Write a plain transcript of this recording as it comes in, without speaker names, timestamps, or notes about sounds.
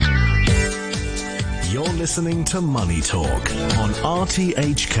You're listening to Money Talk on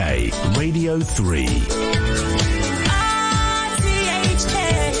RTHK Radio 3. RTHK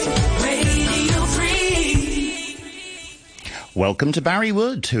Radio 3. Welcome to Barry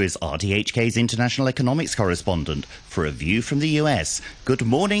Wood, who is RTHK's international economics correspondent, for a view from the US. Good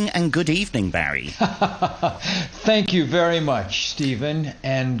morning and good evening, Barry. Thank you very much, Stephen,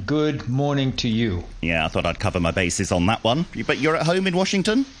 and good morning to you. Yeah, I thought I'd cover my bases on that one. But you're at home in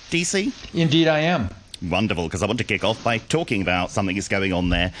Washington, D.C.? Indeed I am. Wonderful, because I want to kick off by talking about something that's going on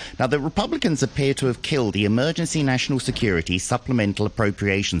there. Now, the Republicans appear to have killed the Emergency National Security Supplemental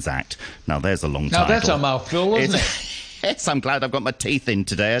Appropriations Act. Now, there's a long title. Now, that's a mouthful, isn't it? Yes, I'm glad I've got my teeth in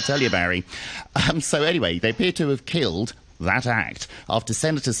today, I tell you, Barry. So anyway, they appear to have killed that act after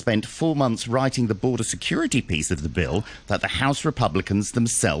senators spent 4 months writing the border security piece of the bill that the House Republicans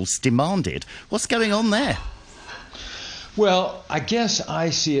themselves demanded. What's going on there? Well, I guess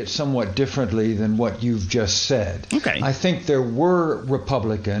I see it somewhat differently than what you've just said. Okay. I think there were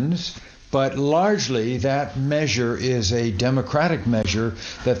Republicans, but largely that measure is a Democratic measure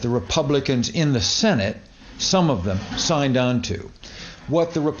that the Republicans in the Senate, some of them, signed on to.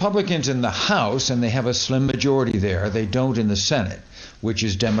 What the Republicans in the House, and they have a slim majority there, they don't in the Senate, which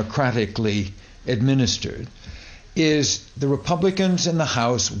is democratically administered, is the Republicans in the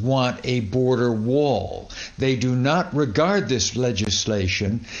House want a border wall. They do not regard this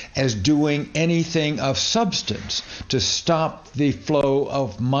legislation as doing anything of substance to stop the flow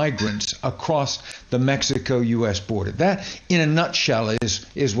of migrants across the Mexico-U.S. border. That, in a nutshell,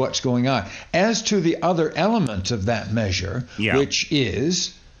 is what's going on. As to the other elements of that measure, which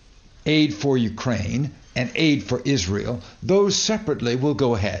is aid for Ukraine and aid for Israel, those separately will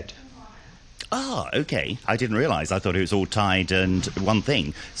go ahead. Ah, okay. I didn't realise. I thought it was all tied and one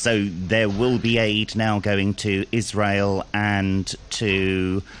thing. So there will be aid now going to Israel and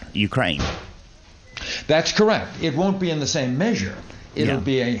to Ukraine. That's correct. It won't be in the same measure. It'll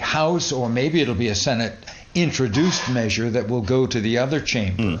be a House, or maybe it'll be a Senate introduced measure that will go to the other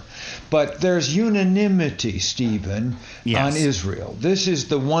chamber. But there's unanimity, Stephen, on Israel. This is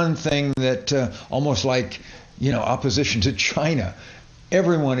the one thing that almost like, opposition to China.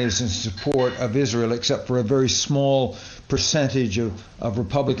 Everyone is in support of Israel except for a very small percentage of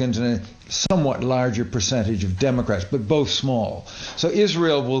Republicans and a somewhat larger percentage of Democrats, but both small. So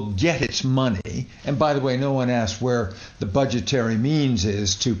Israel will get its money. And by the way, no one asked where the budgetary means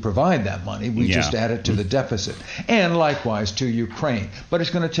is to provide that money. We just add it to the deficit. And likewise to Ukraine. But it's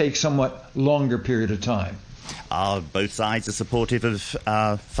going to take somewhat longer period of time. Both sides are supportive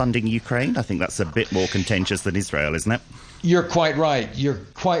of funding Ukraine? I think that's a bit more contentious than Israel, isn't it? You're quite right. You're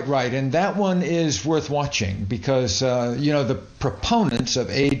quite right. And that one is worth watching because, the proponents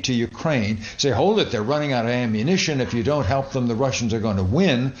of aid to Ukraine say, hold it, they're running out of ammunition. If you don't help them, the Russians are going to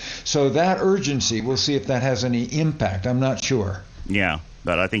win. So that urgency, we'll see if that has any impact. I'm not sure. Yeah,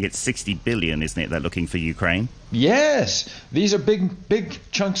 but I think it's 60 billion, isn't it, they're looking for Ukraine? Yes. These are big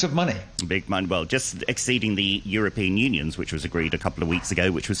chunks of money. Big money. Well, just exceeding the European Union's, which was agreed a couple of weeks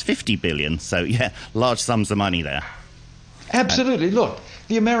ago, which was 50 billion. So, large sums of money there. Absolutely. Look,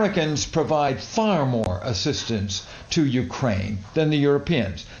 the Americans provide far more assistance to Ukraine than the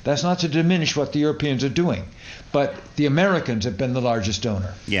Europeans. That's not to diminish what the Europeans are doing, but the Americans have been the largest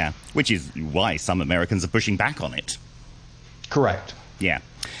donor. Yeah, which is why some Americans are pushing back on it. Correct. Yeah.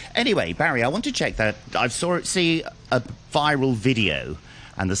 Anyway, Barry, I want to check that. I see a viral video,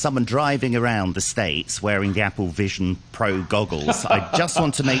 and there's someone driving around the States wearing the Apple Vision Pro goggles. I just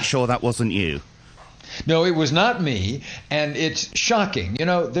want to make sure that wasn't you. No, it was not me, and it's shocking.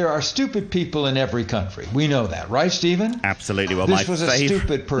 There are stupid people in every country. We know that, right, Stephen? Absolutely. Well, this was a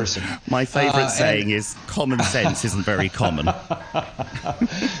stupid person. My favourite saying is, common sense isn't very common.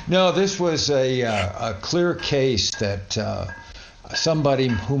 No, this was a clear case that somebody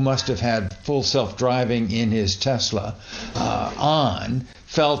who must have had full self-driving in his Tesla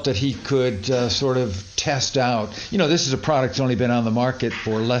felt that he could sort of test out. This is a product that's only been on the market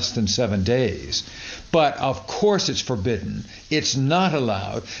for less than 7 days. But of course it's forbidden. It's not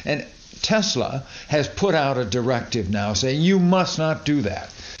allowed. And Tesla has put out a directive now saying you must not do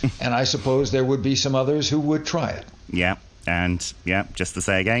that. And I suppose there would be some others who would try it. Yeah. And, just to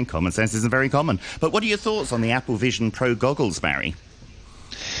say again, common sense isn't very common. But what are your thoughts on the Apple Vision Pro goggles, Barry?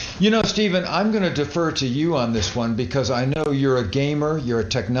 Stephen, I'm going to defer to you on this one because I know you're a gamer, you're a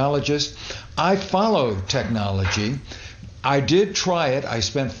technologist. I follow technology. I did try it. I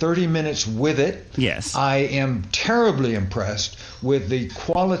spent 30 minutes with it. Yes. I am terribly impressed with the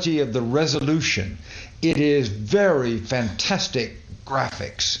quality of the resolution. It is very fantastic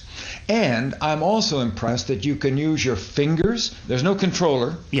graphics. And I'm also impressed that you can use your fingers. There's no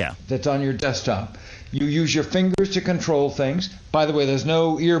controller that's on your desktop. You use your fingers to control things. By the way, there's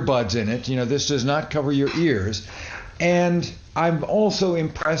no earbuds in it. This does not cover your ears. And I'm also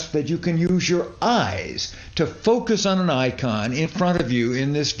impressed that you can use your eyes to focus on an icon in front of you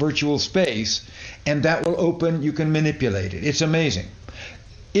in this virtual space, and that will open, you can manipulate it. It's amazing.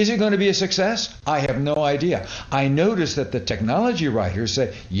 Is it going to be a success? I have no idea. I noticed that the technology writers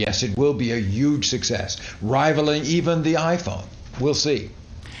say, yes, it will be a huge success, rivaling even the iPhone. We'll see.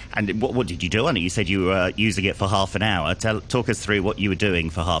 And what did you do on it? You said you were using it for half an hour. Talk us through what you were doing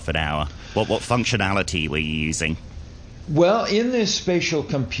for half an hour. What functionality were you using? Well, in this spatial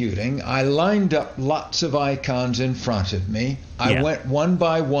computing, I lined up lots of icons in front of me. I went one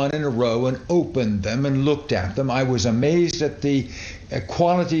by one in a row and opened them and looked at them. I was amazed at the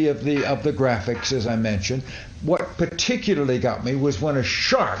quality of the graphics, as I mentioned. What particularly got me was when a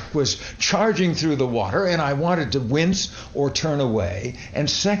shark was charging through the water and I wanted to wince or turn away. And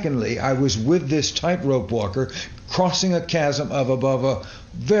secondly, I was with this tightrope walker crossing a chasm above a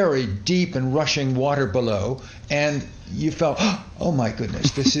very deep and rushing water below, and you felt, oh my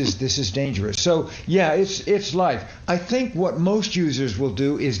goodness, this is dangerous. So yeah, it's life. I think what most users will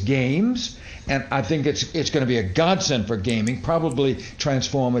do is games, and I think it's going to be a godsend for gaming, probably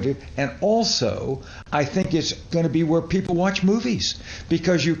transformative, and also I think it's going to be where people watch movies,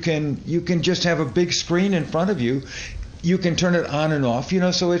 because you can just have a big screen in front of you. You can turn it on and off,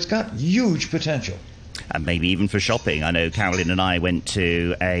 so it's got huge potential. And maybe even for shopping. I know Carolyn and I went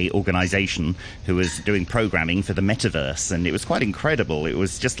to a organisation who was doing programming for the metaverse, and it was quite incredible. It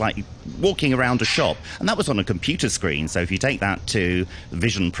was just like walking around a shop, and that was on a computer screen. So if you take that to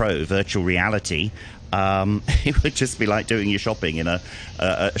Vision Pro, virtual reality, it would just be like doing your shopping in a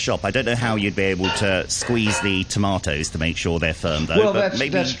shop. I don't know how you'd be able to squeeze the tomatoes to make sure they're firm, though. Well,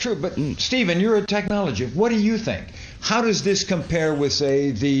 that's true. But Stephen, you're a technologist. What do you think? How does this compare with,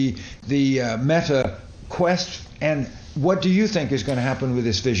 say, the Meta Quest, and what do you think is going to happen with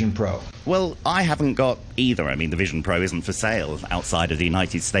this Vision Pro? Well, I haven't got either. I mean, the Vision Pro isn't for sale outside of the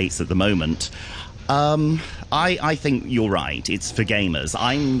United States at the moment. I think you're right. It's for gamers.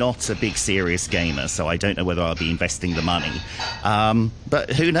 I'm not a big serious gamer, so I don't know whether I'll be investing the money.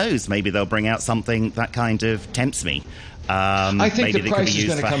 But who knows? Maybe they'll bring out something that kind of tempts me. I think maybe the price is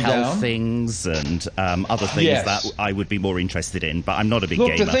going to come down. Things and other things that I would be more interested in, but I'm not a big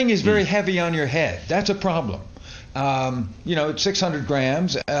gamer. Look, the thing is very heavy on your head. That's a problem. It's 600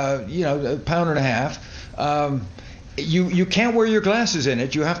 grams, a pound and a half. You can't wear your glasses in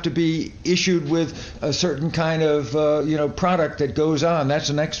it. You have to be issued with a certain kind of product that goes on. That's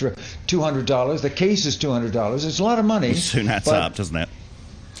an extra $200. The case is $200. It's a lot of money. It soon adds up, doesn't it?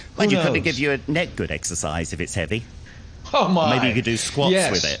 Mind you, could it give you a neck good exercise if it's heavy? Oh my! Maybe you could do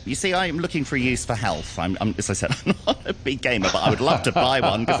squats with it. You see, I'm looking for a use for health. As I said, I'm not a big gamer, but I would love to buy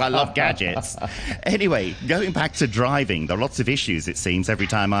one because I love gadgets. Anyway, going back to driving, there are lots of issues, it seems, every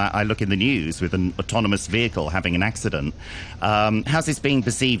time I look in the news with an autonomous vehicle having an accident. How's this being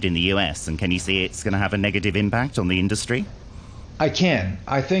perceived in the US, and can you see it's going to have a negative impact on the industry? I can.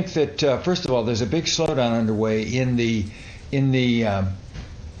 I think that, first of all, there's a big slowdown underway in the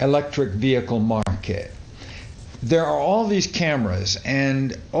electric vehicle market. There are all these cameras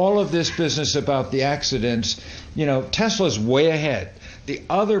and all of this business about the accidents. Tesla's way ahead. The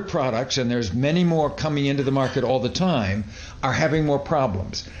other products, and there's many more coming into the market all the time, are having more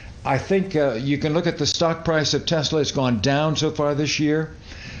problems. I think you can look at the stock price of Tesla. It's gone down so far this year.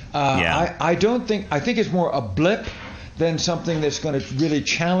 I think it's more a blip than something that's going to really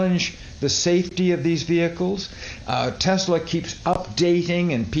challenge the safety of these vehicles. Tesla keeps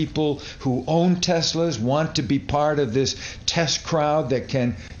updating, and people who own Teslas want to be part of this test crowd that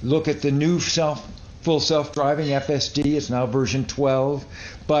can look at the new full self-driving FSD. It's now version 12.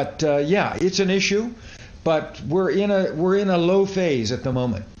 But it's an issue, but we're in a low phase at the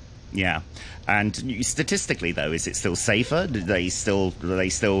moment. Yeah. And statistically, though, is it still safer? Are they still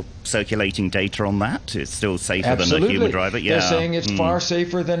circulating data on that? It's still safer than a human driver? Yeah. They're saying it's far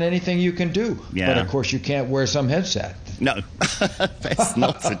safer than anything you can do. Yeah. But, of course, you can't wear some headset. No, best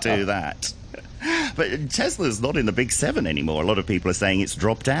not to do that. But Tesla's not in the Big Seven anymore. A lot of people are saying it's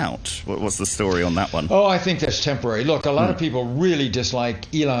dropped out. What's the story on that one? Oh, I think that's temporary. Look, a lot of people really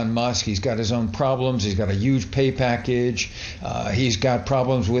dislike Elon Musk. He's got his own problems. He's got a huge pay package. He's got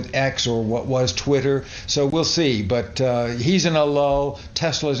problems with X, or what was Twitter. So we'll see. But he's in a lull.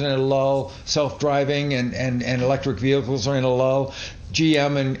 Tesla's in a lull. Self-driving and electric vehicles are in a lull.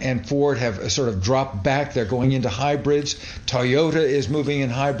 GM and Ford have sort of dropped back. They're going into hybrids. Toyota is moving in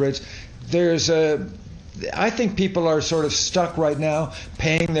hybrids. I think people are sort of stuck right now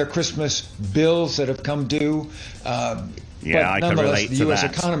paying their Christmas bills that have come due. Yeah, but I can nonetheless, relate the to U.S.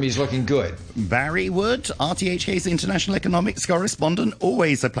 that. economy is looking good. Barry Wood, RTHK's international economics correspondent.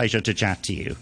 Always a pleasure to chat to you.